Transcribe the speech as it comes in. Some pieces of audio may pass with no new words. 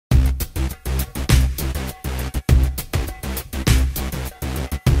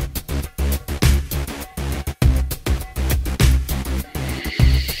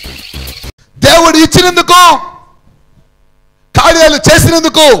దేవుడు ఇచ్చినందుకు, కార్యాలు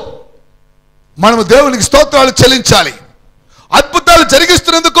చేసినందుకు మనము దేవునికి స్తోత్రాలు చెల్లించాలి. అద్భుతాలు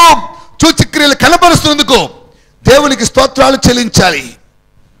జరిగిస్తున్నందుకు, సూచక్రియలు కనబరుస్తున్నందుకు దేవునికి స్తోత్రాలు చెల్లించాలి.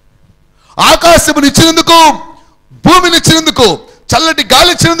 ఆకాశమునిచ్చినందుకు, భూమినిచ్చినందుకు, చల్లటి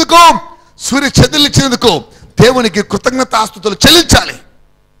గాలి ఇచ్చినందుకు, సూర్య చంద్రులు ఇచ్చినందుకు దేవునికి కృతజ్ఞతాస్తుతులు చెల్లించాలి.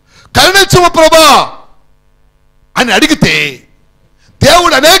 కరుణించుము ప్రభువా అని అడిగితే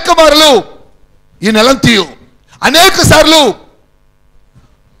దేవుడు అనేక మార్లు ఈ నెలంతీయు అనేక సార్లు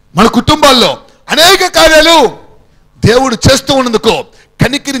మన కుటుంబాల్లో అనేక కార్యాలు దేవుడు చేస్తూ ఉన్నందుకు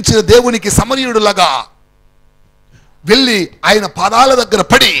కనికరించిన దేవునికి సమరయుడులాగా వెళ్ళి ఆయన పాదాల దగ్గర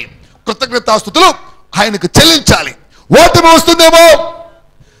పడి కృతజ్ఞతాస్తుతులు ఆయనకు చెల్లించాలి. ఓటమి వస్తుందేమో,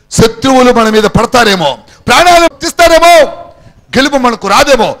 శత్రువులు మన మీద పడతారేమో, ప్రాణాలు తీస్తారేమో, గెలుపు మనకు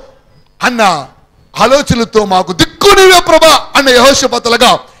రాదేమో అన్న ఆలోచనలతో మాకు దిక్కు నీవే ప్రభా అన్న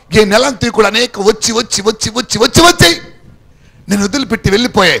యెహోషాపాతులుగా ఈ నెలంతా కూడా అనేక వచ్చి వచ్చి వచ్చి వచ్చి వచ్చి వచ్చి నేను వదిలిపెట్టి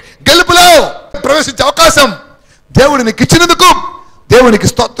వెళ్ళిపోయాయి. గెలుపులో ప్రవేశించే అవకాశం దేవుడు నీకు ఇచ్చినందుకు దేవునికి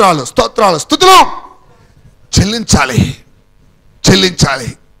స్తోత్రాలు స్తోత్రాలు స్తుతులు చెల్లించాలి చెల్లించాలి.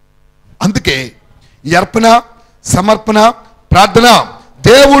 అందుకే ఈ అర్పణ, సమర్పణ, ప్రార్థన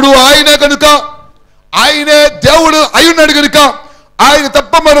దేవుడు ఆయనే కనుక, ఆయనే దేవుడు అయ్యున్నాడు కనుక, ఆయన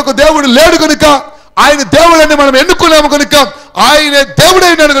తప్ప మరొక దేవుడు లేడు కనుక, ఆయన దేవుడని మనం ఎన్నుకున్నాము కనుక, ఆయనే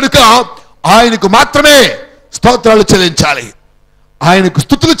దేవుడైనాడు కనుక ఆయనకు మాత్రమే స్తోత్రాలు చెల్లించాలి, ఆయనకు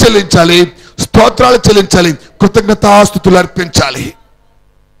స్తుతులు చెల్లించాలి, స్తోత్రాలు చెల్లించాలి, కృతజ్ఞతాస్తుతులు అర్పించాలి.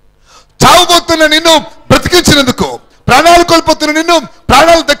 చావబోతున్న నిన్ను బ్రతికించినందుకు, ప్రాణాలు కోల్పోతున్న నిన్ను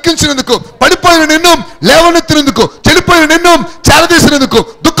ప్రాణాలు దక్కించినందుకు, పడిపోయిన నిన్ను లేవనెత్తినందుకు, చెడిపోయిన నిన్ను చేరదీసినందుకు,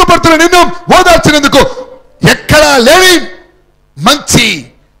 దుఃఖపడుతున్న నిన్ను ఓదార్చినందుకు, ఎక్కడా లేని మంచి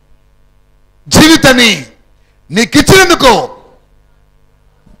జీవితాన్ని నీకిచ్చినందుకు,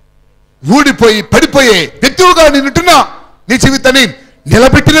 ఊడిపోయి పడిపోయే వ్యక్తిగా నిన్నుంటున్నా నీ జీవితాన్ని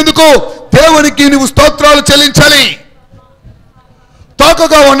నిలబెట్టినందుకు దేవునికి నువ్వు స్తోత్రాలు చెల్లించాలి.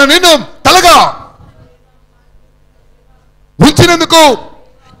 తోకగా ఉన్న నిన్ను తలగా ఉంచినందుకు,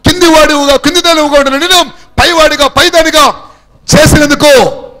 కిందివాడిగా కిందిదానిగా ఉన్న నిన్ను పైవాడిగా పైదానిగా చేసినందుకు,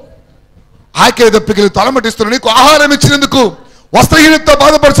 ఆకలి దప్పికలు తలమటిస్తున్న నీకు ఆహారం ఇచ్చినందుకు, వస్త్రహీనతతో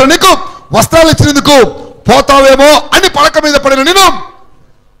బాధపడుతున్న నీకు వస్త్రాలు ఇచ్చినందుకు, పోతావేమో అని పడక మీద పడిన నేను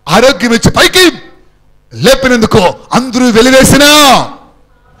ఆరోగ్యం ఇచ్చి పైకి లేపినందుకు, అందరూ వెలివేసినా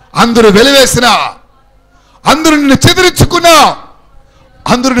అందరూ నిన్ను చెదిరించుకున్నా,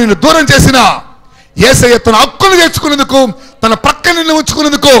 అందరూ నిన్ను దూరం చేసిన యేసయ్య తన హక్కును తెచ్చుకున్నందుకు, తన ప్రక్క నిన్ను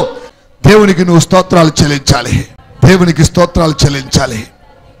ఉంచుకున్నందుకు దేవునికి నువ్వు స్తోత్రాలు చెల్లించాలి, దేవునికి స్తోత్రాలు చెల్లించాలి.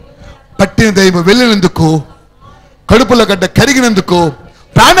 పట్టిన దైవం వెళ్ళినందుకు, కడుపుల గడ్డ కరిగినందుకు,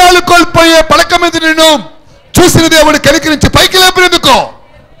 ప్రాణాలు కోల్పోయే పడక మీద నిన్ను చూసిన దేవుడు కనికరించి పైకి లేపినందుకు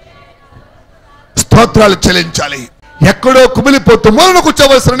స్తోత్రాలు చెల్లించాలి. ఎక్కడో కుమిలిపోతూ మూలన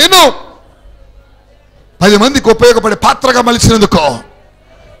కూర్చోవలసిన నిన్ను 10 మందికి ఉపయోగపడే పాత్రగా మలిచినందుకు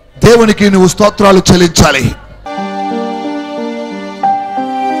దేవునికి నువ్వు స్తోత్రాలు చెల్లించాలి.